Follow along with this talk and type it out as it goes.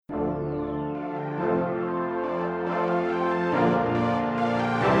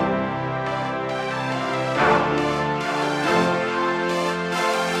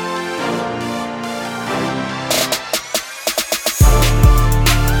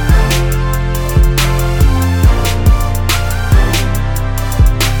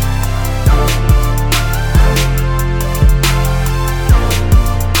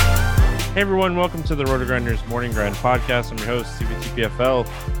Hey everyone, welcome to the RotoGrinders Morning Grind Podcast. I'm your host, CBTPFL.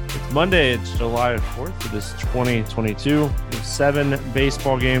 It's Monday, it's July 4th of this 2022. We have 7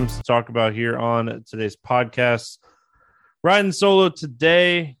 baseball games to talk about here on today's podcast. Riding solo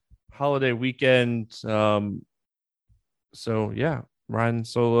today, holiday weekend. Riding solo.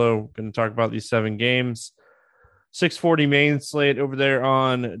 Going to talk about these 7 games. 640 main slate over there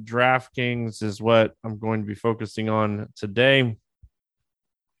on DraftKings is what I'm going to be focusing on today.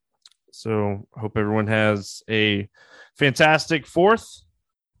 So hope everyone has a fantastic 4th.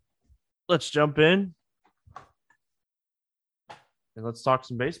 Let's jump in and let's talk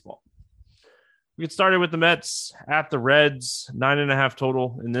some baseball. We get started with the Mets at the Reds, 9.5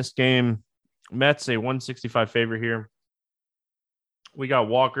 total in this game. Mets a 165 favorite here. We got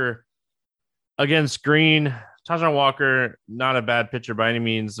Walker against Green. Taijuan Walker, not a bad pitcher by any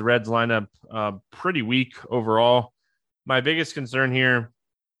means. The Reds lineup pretty weak overall. My biggest concern here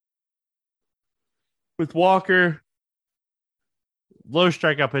with Walker, low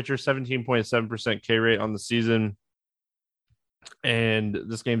strikeout pitcher, 17.7% K rate on the season. And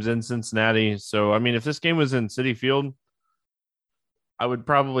this game's in Cincinnati. So, I mean, if this game was in Citi Field, I would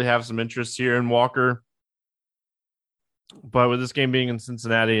probably have some interest here in Walker. But with this game being in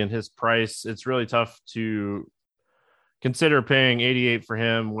Cincinnati and his price, it's really tough to consider paying 88 for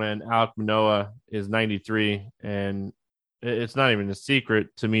him when Alek Manoah is 93. And it's not even a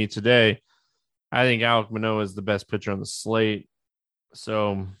secret to me today. I think Alek Manoah is the best pitcher on the slate.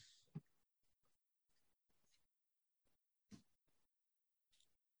 So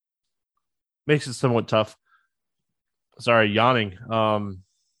makes it somewhat tough. Sorry, yawning.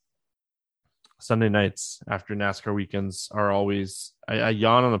 Sunday nights after NASCAR weekends are always, I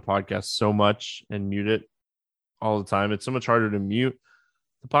yawn on the podcast so much and mute it all the time. It's so much harder to mute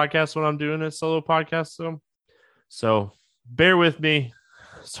the podcast when I'm doing a solo podcast. So bear with me.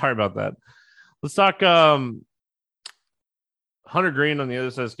 Sorry about that. Let's talk Hunter Green on the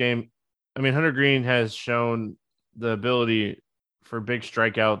other side of this game. I mean, Hunter Green has shown the ability for big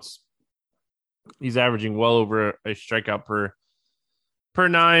strikeouts. He's averaging well over a strikeout per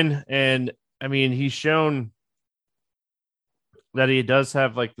 9. And, I mean, he's shown that he does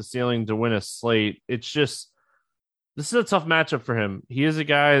have, like, the ceiling to win a slate. It's just, this is a tough matchup for him. He is a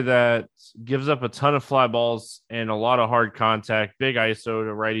guy that gives up a ton of fly balls and a lot of hard contact, big ISO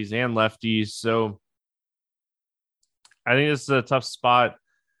to righties and lefties. So I think this is a tough spot.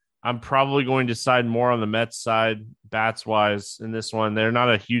 I'm probably going to side more on the Mets side, bats-wise, in this one. They're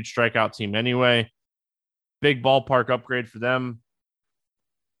not a huge strikeout team anyway. Big ballpark upgrade for them.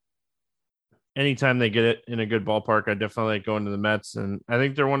 Anytime they get it in a good ballpark, I definitely like going to the Mets. And I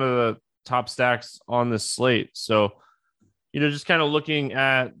think they're one of the top stacks on this slate. So, just kind of looking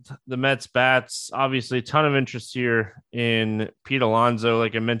at the Mets bats, obviously a ton of interest here in Pete Alonso.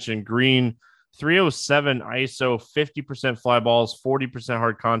 Like I mentioned, Green, 307 ISO, 50% fly balls, 40%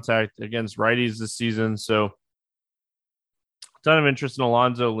 hard contact against righties this season. So, a ton of interest in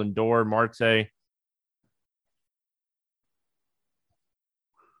Alonso, Lindor, Marte.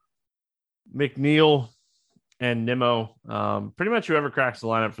 McNeil and Nimmo, pretty much whoever cracks the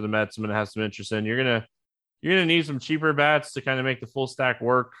lineup for the Mets, I'm going to have some interest in. You're going to need some cheaper bats to kind of make the full stack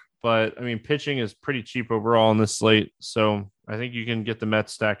work. But, I mean, pitching is pretty cheap overall on this slate. So I think you can get the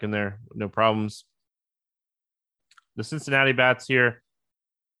Mets stack in there. No problems. The Cincinnati bats here.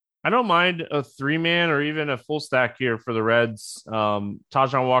 I don't mind a 3-man or even a full stack here for the Reds.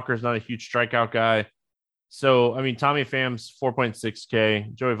 Taijuan Walker is not a huge strikeout guy. So, I mean, Tommy Pham's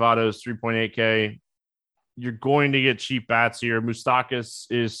 4.6K. Joey Votto's 3.8K. You're going to get cheap bats here. Moustakas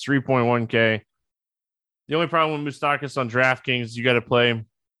is 3.1K. The only problem with Moustakas on DraftKings, you got to play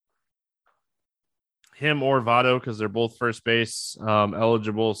him or Votto because they're both first base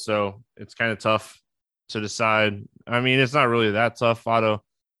eligible. So it's kind of tough to decide. I mean, it's not really that tough. Votto,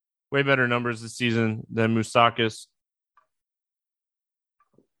 way better numbers this season than Moustakas.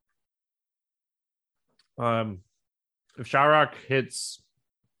 If Shyrock hits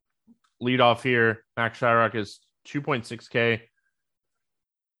leadoff here, Max Shyrock is 2.6K.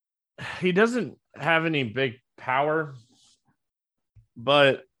 He doesn't have any big power,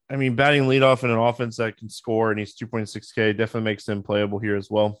 but I mean, batting leadoff in an offense that can score, and he's 2.6K, definitely makes him playable here as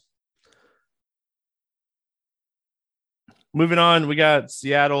well. Moving on, we got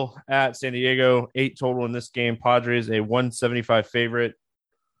Seattle at San Diego, 8 total in this game. Padres a 175 favorite.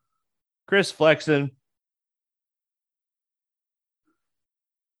 Chris Flexen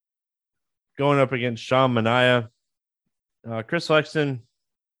going up against Sean Manaea. Chris Flexen.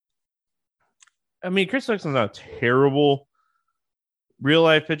 I mean, Chris Flexen's not a terrible real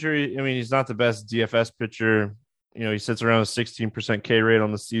life pitcher. I mean, he's not the best DFS pitcher. He sits around a 16% K rate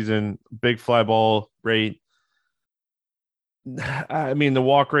on the season, big fly ball rate. I mean, the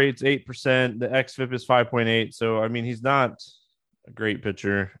walk rate's 8%, the xFIP is 5.8. So, I mean, he's not a great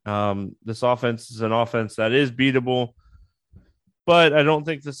pitcher. This offense is an offense that is beatable, but I don't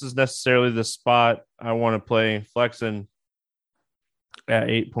think this is necessarily the spot I want to play flexing at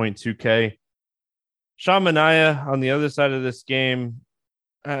 8.2K. Sean Manaea on the other side of this game,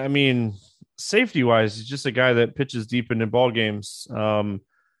 I mean, safety wise, he's just a guy that pitches deep into ball games.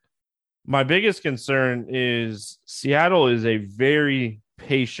 My biggest concern is Seattle is a very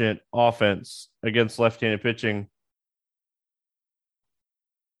patient offense against left-handed pitching.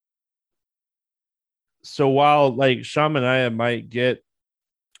 So while like Sean Manaea might get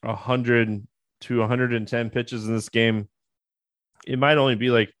 100 to 110 pitches in this game, it might only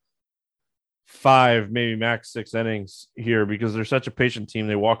be like 5, maybe max 6 innings here because they're such a patient team.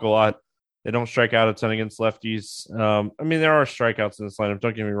 They walk a lot. They don't strike out a ton against lefties. I mean, there are strikeouts in this lineup.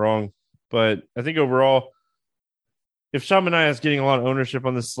 Don't get me wrong. But I think overall, if Sean Manaea is getting a lot of ownership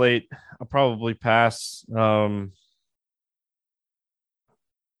on the slate, I'll probably pass. And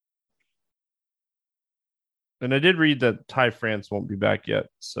I did read that Ty France won't be back yet.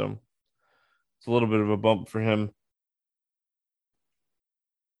 So it's a little bit of a bump for him.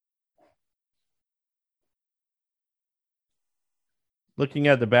 Looking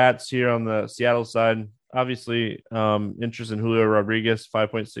at the bats here on the Seattle side, obviously interest in Julio Rodriguez,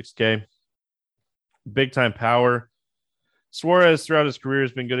 5.6K. Big time power. Suarez throughout his career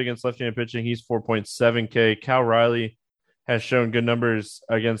has been good against left-handed pitching. He's 4.7K. Cal Riley has shown good numbers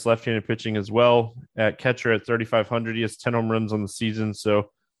against left-handed pitching as well. At catcher at 3,500, he has 10 home runs on the season.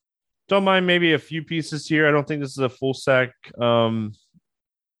 So don't mind maybe a few pieces here. I don't think this is a full sack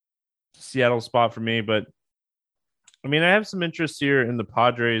Seattle spot for me, but I mean, I have some interest here in the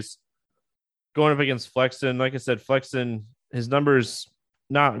Padres going up against Flexen. Like I said, Flexen, his numbers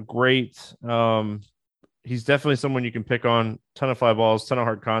not great. He's definitely someone you can pick on. Ton of fly balls, ton of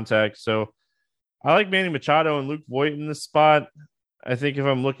hard contact. So I like Manny Machado and Luke Voit in this spot. I think if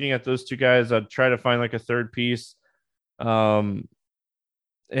I'm looking at those two guys, I'd try to find like a third piece. And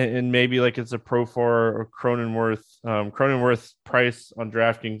maybe like it's a Profar or Cronenworth. Cronenworth price on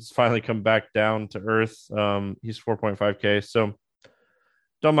DraftKings finally come back down to earth. He's 4.5K. So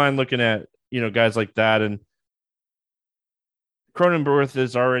don't mind looking at, guys like that. And Cronenworth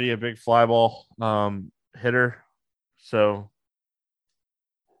is already a big fly ball hitter. So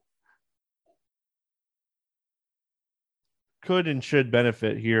could and should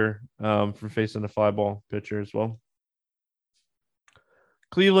benefit here from facing a fly ball pitcher as well.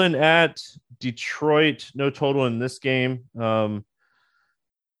 Cleveland at Detroit, no total in this game.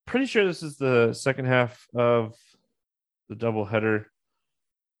 Pretty sure this is the second half of the doubleheader.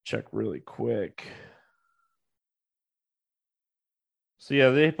 Check really quick. So,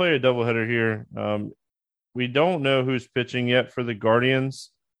 yeah, they play a doubleheader here. We don't know who's pitching yet for the Guardians.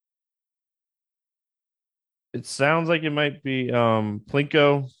 It sounds like it might be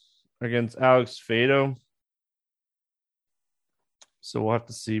Plinko against Alex Fado. So we'll have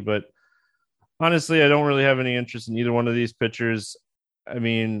to see. But honestly, I don't really have any interest in either one of these pitchers. I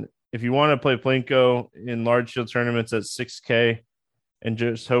mean, if you want to play Plinko in large field tournaments at 6K and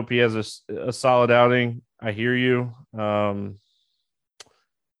just hope he has a solid outing, I hear you.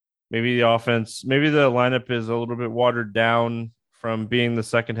 Maybe the offense, maybe the lineup is a little bit watered down from being the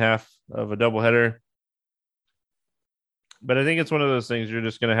second half of a doubleheader. But I think it's one of those things you're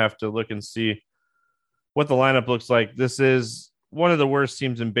just going to have to look and see what the lineup looks like. This is one of the worst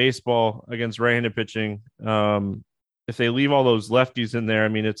teams in baseball against right-handed pitching. If they leave all those lefties in there, I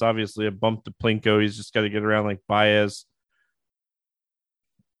mean, it's obviously a bump to Plinko. He's just got to get around like Baez.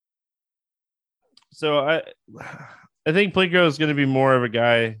 So I think Plinko is going to be more of a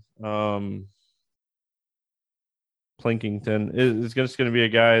guy. Plinkington is just going to be a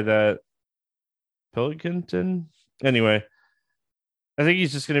guy that Pilkington. Anyway, I think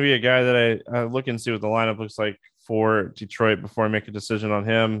he's just going to be a guy that I look and see what the lineup looks like for Detroit before I make a decision on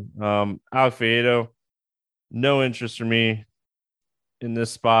him. Alfredo, no interest for me in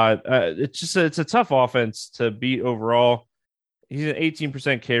this spot. It's a tough offense to beat overall. He's an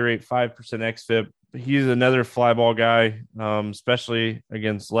 18% K rate, 5% xFIP. He's another fly ball guy, especially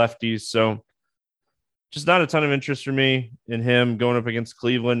against lefties. So just not a ton of interest for me in him going up against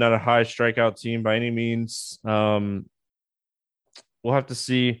Cleveland, not a high strikeout team by any means. We'll have to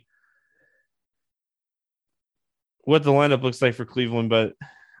see what the lineup looks like for Cleveland, but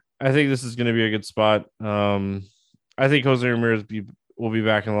I think this is going to be a good spot. I think Jose Ramirez will be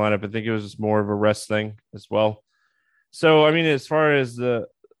back in the lineup. I think it was just more of a rest thing as well. So, I mean, as far as the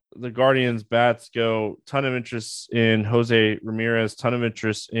the Guardians bats go, ton of interest in Jose Ramirez, ton of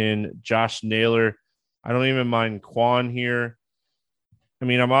interest in Josh Naylor. I don't even mind Quan here. I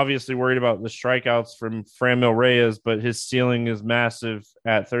mean, I'm obviously worried about the strikeouts from Franmil Reyes, but his ceiling is massive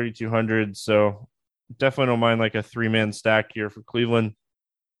at 3,200. So definitely don't mind like a 3-man stack here for Cleveland.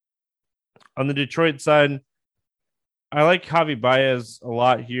 On the Detroit side, I like Javi Baez a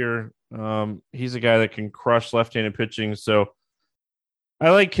lot here. He's a guy that can crush left-handed pitching, so I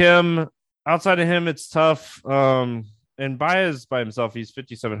like him. Outside of him, it's tough. And Baez by himself, he's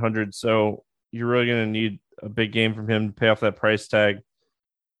 5,700, so you're really going to need a big game from him to pay off that price tag.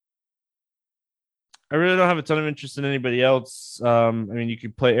 I really don't have a ton of interest in anybody else. I mean, you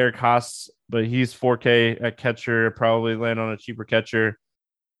could play Eric Haas, but he's 4K at catcher, probably land on a cheaper catcher.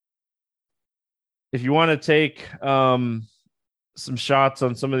 If you want to take some shots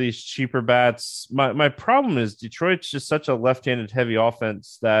on some of these cheaper bats, my problem is Detroit's just such a left-handed heavy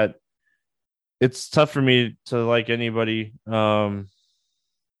offense that it's tough for me to like anybody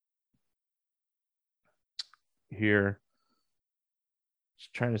here.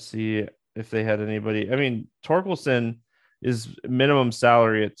 Just trying to see if they had anybody. I mean, Torkelson is minimum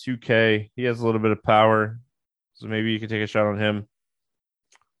salary at 2K. He has a little bit of power, so maybe you could take a shot on him.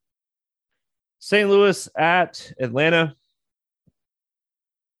 St. Louis at Atlanta.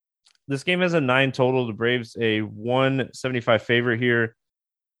 This game has a 9 total. The Braves a 175 favorite here.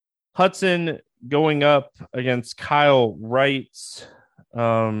 Hudson going up against Kyle Wright.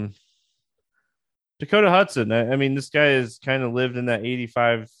 Dakota Hudson. I mean, this guy has kind of lived in that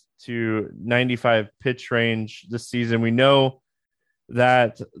 85 to 95 pitch range this season. We know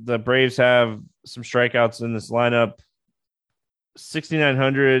that the Braves have some strikeouts in this lineup.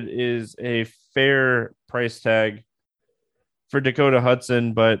 6,900 is a fair price tag for Dakota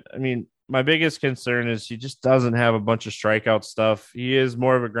Hudson, but I mean, my biggest concern is he just doesn't have a bunch of strikeout stuff. He is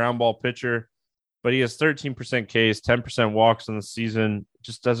more of a ground ball pitcher, but he has 13% Ks, 10% walks in the season.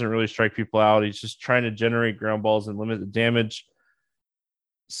 Just doesn't really strike people out. He's just trying to generate ground balls and limit the damage.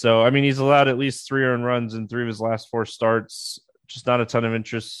 So, I mean, he's allowed at least 3 earned runs in 3 of his last 4 starts. Just not a ton of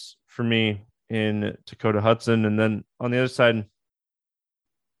interest for me in Dakota Hudson. And then on the other side,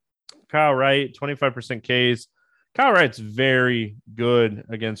 Kyle Wright, 25% Ks. Kyle Wright's very good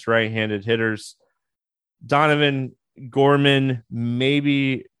against right-handed hitters. Donovan, Gorman,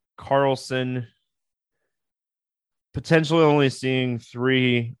 maybe Carlson. Potentially only seeing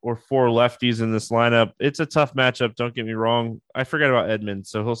 3 or 4 lefties in this lineup. It's a tough matchup, don't get me wrong. I forgot about Edmund,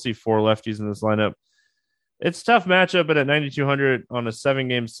 so he'll see 4 lefties in this lineup. It's a tough matchup, but at 9,200 on a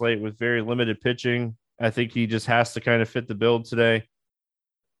 7-game slate with very limited pitching, I think he just has to kind of fit the build today.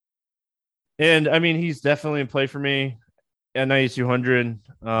 And I mean, he's definitely in play for me at 9,200.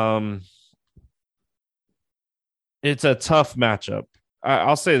 It's a tough matchup.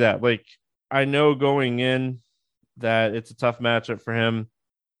 I'll say that. Like, I know going in that it's a tough matchup for him.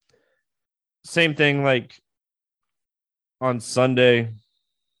 Same thing like on Sunday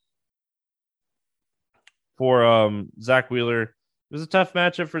for Zach Wheeler. It was a tough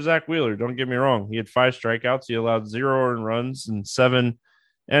matchup for Zach Wheeler. Don't get me wrong. He had 5 strikeouts. He allowed 0 earned runs and 7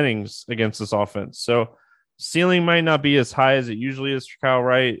 innings against this offense. So ceiling might not be as high as it usually is for Kyle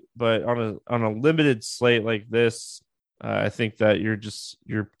Wright, but on a limited slate like this, I think that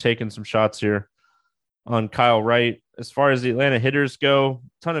you're taking some shots here on Kyle Wright. As far as the Atlanta hitters go,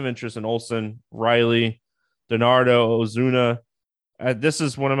 ton of interest in Olsen, Riley, DiNardo, Ozuna. This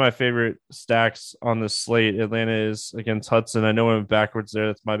is one of my favorite stacks on the slate. Atlanta is against Hudson. I know I went backwards there.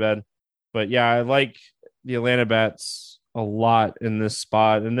 That's my bad. But yeah, I like the Atlanta bats a lot in this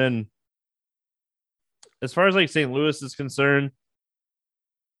spot. And then as far as like St. Louis is concerned,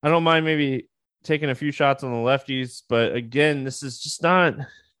 I don't mind maybe taking a few shots on the lefties. But again, this is just not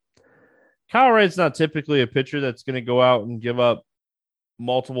Kyle Wright's not typically a pitcher that's going to go out and give up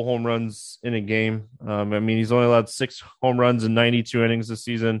multiple home runs in a game. I mean, he's only allowed 6 home runs in 92 innings this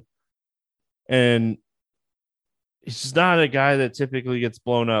season. And he's just not a guy that typically gets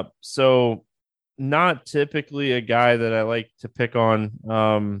blown up. So not typically a guy that I like to pick on.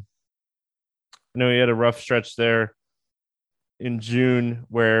 I know he had a rough stretch there in June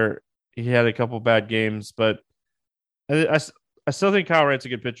where he had a couple bad games, but I still think Kyle Wright's a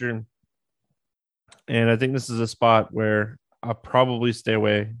good pitcher. And I think this is a spot where I'll probably stay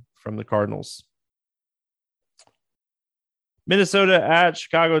away from the Cardinals. Minnesota at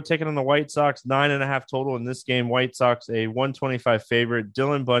Chicago taking on the White Sox, 9.5 total in this game. White Sox a 125 favorite.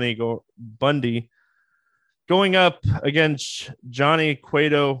 Dylan Bundy going up against Johnny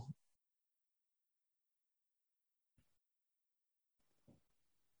Cueto.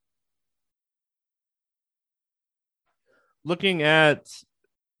 Looking at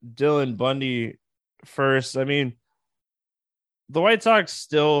Dylan Bundy first. I mean, the White Sox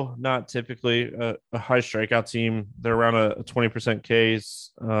still not typically a high strikeout team. They're around a 20%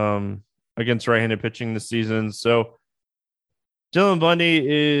 case against right-handed pitching this season. So Dylan Bundy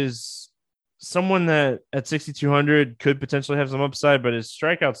is someone that at 6,200 could potentially have some upside, but his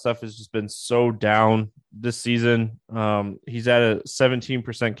strikeout stuff has just been so down this season. He's at a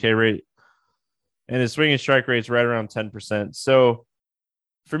 17% K rate, and his swinging strike rate is right around 10%. So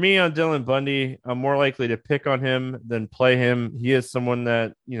for me on Dylan Bundy, I'm more likely to pick on him than play him. He is someone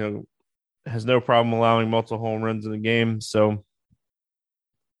that, has no problem allowing multiple home runs in the game. So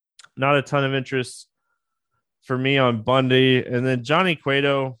not a ton of interest for me on Bundy. And then Johnny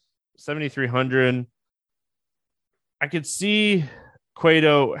Cueto, 7,300. I could see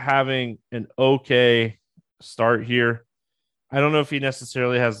Cueto having an okay start here. I don't know if he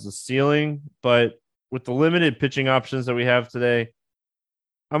necessarily has the ceiling, but with the limited pitching options that we have today,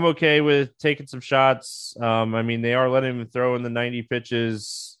 I'm okay with taking some shots. I mean, they are letting him throw in the 90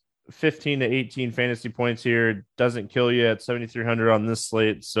 pitches, 15 to 18 fantasy points here. Doesn't kill you at 7,300 on this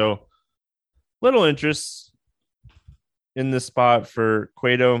slate. So little interest in this spot for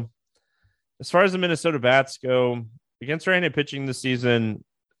Cueto. As far as the Minnesota Bats go, against right-handed pitching this season,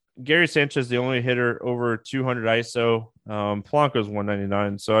 Gary Sanchez the only hitter over 200 ISO. Polanco's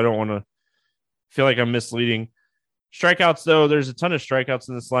 199, so I don't want to feel like I'm misleading. Strikeouts, though, there's a ton of strikeouts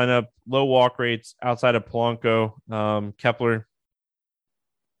in this lineup. Low walk rates outside of Polanco, Kepler.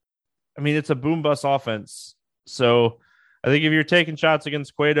 I mean, it's a boom-bust offense. So I think if you're taking shots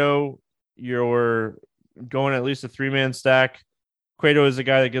against Cueto, you're going at least a three-man stack. Cueto is a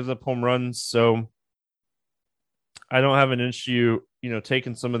guy that gives up home runs, so I don't have an issue,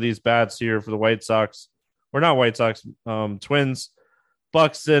 taking some of these bats here for the White Sox. Or not White Sox, Twins.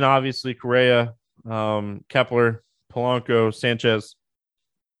 Buxton, obviously, Correa, Kepler, Polanco, Sanchez.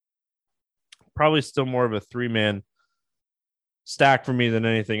 Probably still more of a three-man stack for me than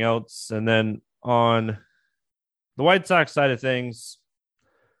anything else. And then on the White Sox side of things,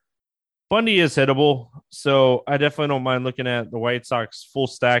 Bundy is hittable, so I definitely don't mind looking at the White Sox full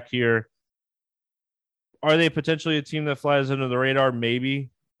stack here. Are they potentially a team that flies under the radar? Maybe,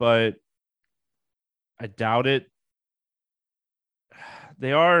 but I doubt it.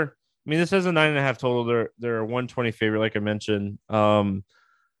 They are. I mean, this has a 9.5 total. They're a 120 favorite, like I mentioned. Bundy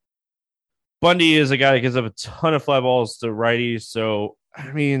is a guy that gives up a ton of fly balls to righties. So,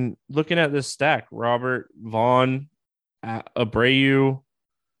 I mean, looking at this stack, Robert, Vaughn, Abreu,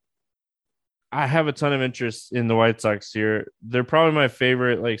 I have a ton of interest in the White Sox here. They're probably my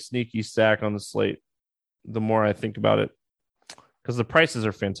favorite, sneaky stack on the slate. The more I think about it, because the prices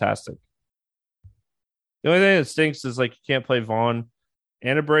are fantastic. The only thing that stinks is you can't play Vaughn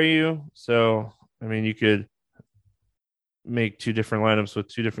and Abreu. So, I mean, you could make two different lineups with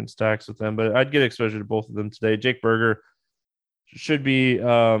two different stacks with them, but I'd get exposure to both of them today. Jake Berger should be back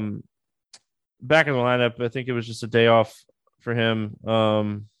in the lineup. I think it was just a day off for him.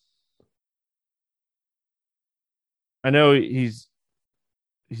 I know he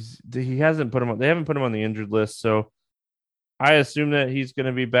hasn't put him on. They haven't put him on the injured list, so I assume that he's going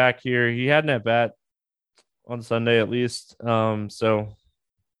to be back here. He had an at bat on Sunday at least. So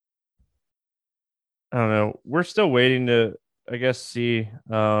I don't know. We're still waiting to, I guess, see.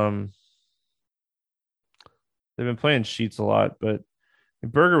 They've been playing Sheets a lot, but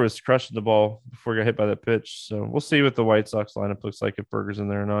Berger was crushing the ball before he got hit by that pitch. So we'll see what the White Sox lineup looks like if Berger's in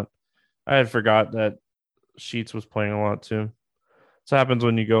there or not. I had forgot that Sheets was playing a lot too. So happens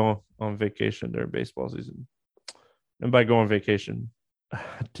when you go on vacation during baseball season. And by going on vacation, I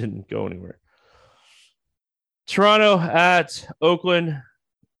didn't go anywhere. Toronto at Oakland.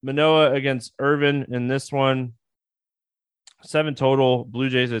 Manoah against Irvin in this one. 7 total. Blue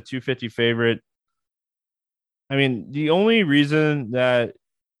Jays a 250 favorite. I mean, the only reason that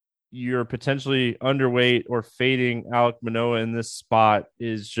you're potentially underweight or fading Alek Manoah in this spot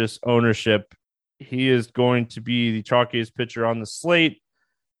is just ownership. He is going to be the chalkiest pitcher on the slate.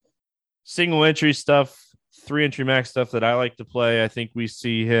 Single entry stuff, 3-entry max stuff that I like to play. I think we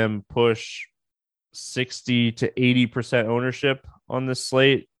see him push 60 to 80% ownership on this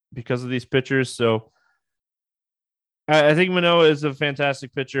slate because of these pitchers. So I think Manoah is a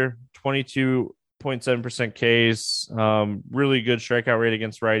fantastic pitcher, 22.7% Ks, really good strikeout rate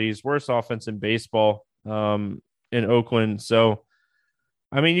against righties, worst offense in baseball in Oakland. So,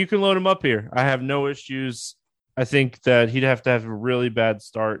 I mean, you can load him up here. I have no issues. I think that he'd have to have a really bad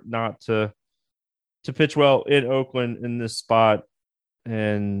start not to pitch well in Oakland in this spot.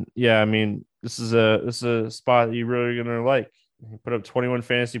 And yeah, I mean, this is a spot that you're really gonna like. He put up 21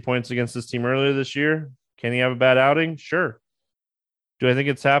 fantasy points against this team earlier this year. Can he have a bad outing? Sure. Do I think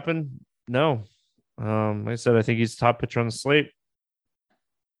it's happened? No. Like I said, I think he's the top pitcher on the slate.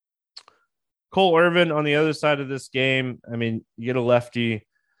 Cole Irvin on the other side of this game. I mean, you get a lefty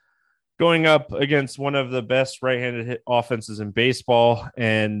going up against one of the best right-handed hit offenses in baseball.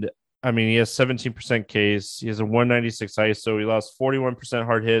 And I mean, he has 17% Ks. He has a 196 ISO. He lost 41%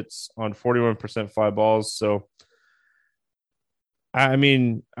 hard hits on 41% fly balls. So, I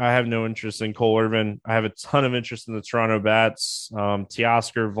mean, I have no interest in Cole Irvin. I have a ton of interest in the Toronto bats.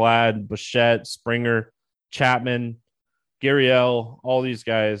 Teoscar, Vlad, Bichette, Springer, Chapman, Gurriel, all these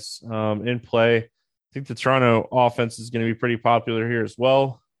guys in play. I think the Toronto offense is going to be pretty popular here as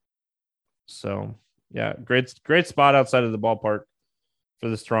well. So, yeah, great spot outside of the ballpark for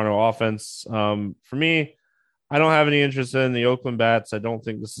this Toronto offense. For me, I don't have any interest in the Oakland bats. I don't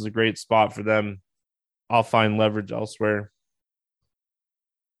think this is a great spot for them. I'll find leverage elsewhere.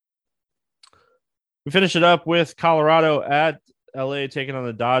 We finish it up with Colorado at LA taking on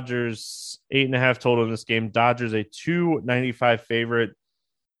the Dodgers. 8.5 total in this game. Dodgers a 295 favorite.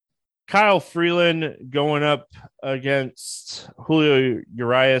 Kyle Freeland going up against Julio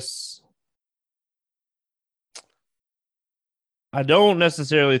Urias. I don't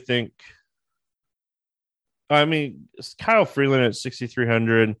necessarily think. I mean, Kyle Freeland at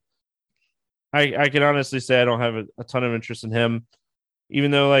 6,300. I can honestly say I don't have a ton of interest in him,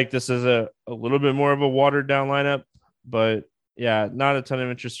 even though like this is a little bit more of a watered down lineup. But yeah, not a ton of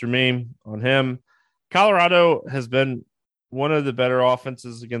interest for me on him. Colorado has been one of the better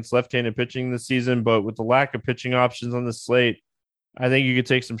offenses against left-handed pitching this season, but with the lack of pitching options on the slate, I think you could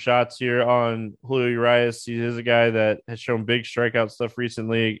take some shots here on Julio Urias. He is a guy that has shown big strikeout stuff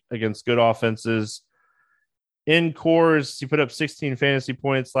recently against good offenses. In Coors, he put up 16 fantasy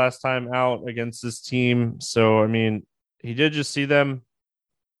points last time out against this team. So, I mean, he did just see them.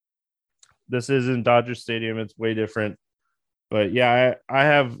 This is in Dodger Stadium. It's way different. But, yeah, I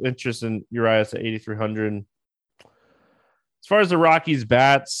have interest in Urias at 8,300. As far as the Rockies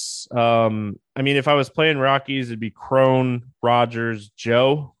bats, I mean, if I was playing Rockies, it'd be Crone, Rogers,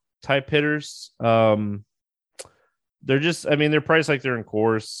 Joe type hitters. They're just, I mean, they're priced like they're in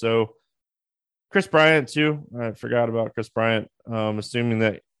Coors. So Chris Bryant too. I forgot about Chris Bryant. Assuming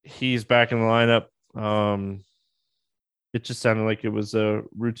that he's back in the lineup. It just sounded like it was a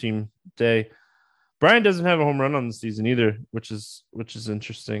routine day. Bryant doesn't have a home run on the season either, which is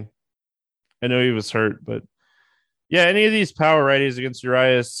interesting. I know he was hurt, but yeah, any of these power righties against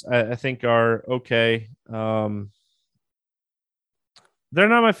Urias, I think are okay. They're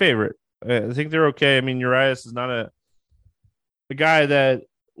not my favorite. I think they're okay. I mean, Urias is not a guy that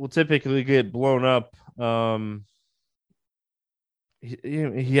will typically get blown up.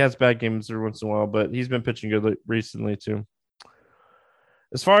 He has bad games every once in a while, but he's been pitching good recently too.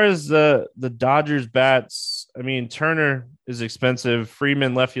 As far as the Dodgers bats, I mean, Turner is expensive.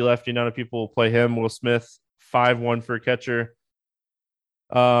 Freeman, lefty. Not a people will play him. Will Smith, 5-1 for a catcher.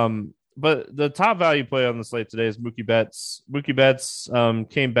 But the top value play on the slate today is Mookie Betts. Mookie Betts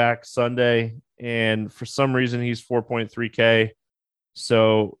came back Sunday, and for some reason he's 4.3K.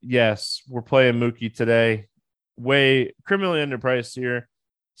 So yes, we're playing Mookie today. Way criminally underpriced here.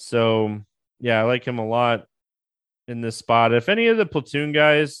 So yeah, I like him a lot in this spot. If any of the platoon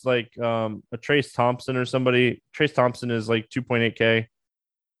guys like a Trace Thompson or somebody, Trace Thompson is like 2.8K.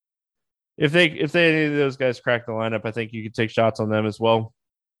 If they any of those guys crack the lineup, I think you could take shots on them as well.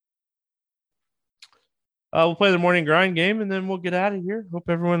 We'll play the morning grind game and then we'll get out of here. Hope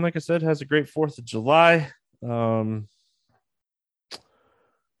everyone, like I said, has a great 4th of July.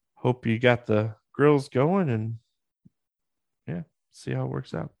 Hope you got the grills going and yeah, see how it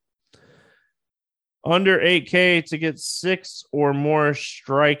works out. Under 8K to get 6 or more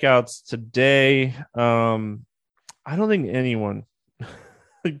strikeouts today. I don't think anyone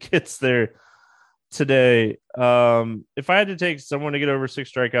gets there today. If I had to take someone to get over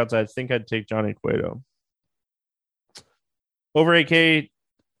 6 strikeouts, I think I'd take Johnny Cueto. Over 8K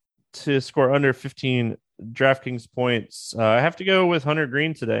to score under 15 DraftKings points. I have to go with Hunter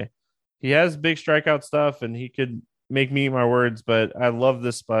Green today. He has big strikeout stuff, and he could make me eat my words, but I love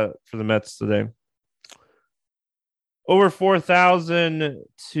this spot for the Mets today. Over 4,000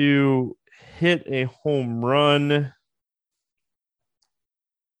 to hit a home run.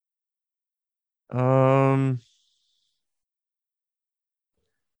 I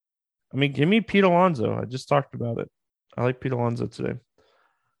mean, give me Pete Alonso. I just talked about it. I like Pete Alonso today.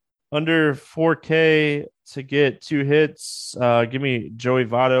 Under 4K to get 2 hits. Give me Joey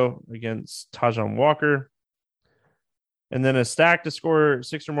Votto against Tajon Walker. And then a stack to score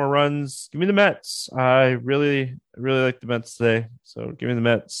 6 or more runs. Give me the Mets. I really like the Mets today. So give me the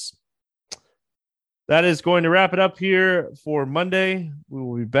Mets. that is going to wrap it up here for Monday. We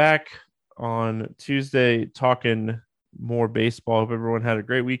will be back on Tuesday talking more baseball. Hope everyone had a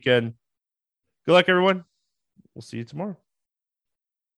great weekend. Good luck, everyone. We'll see you tomorrow.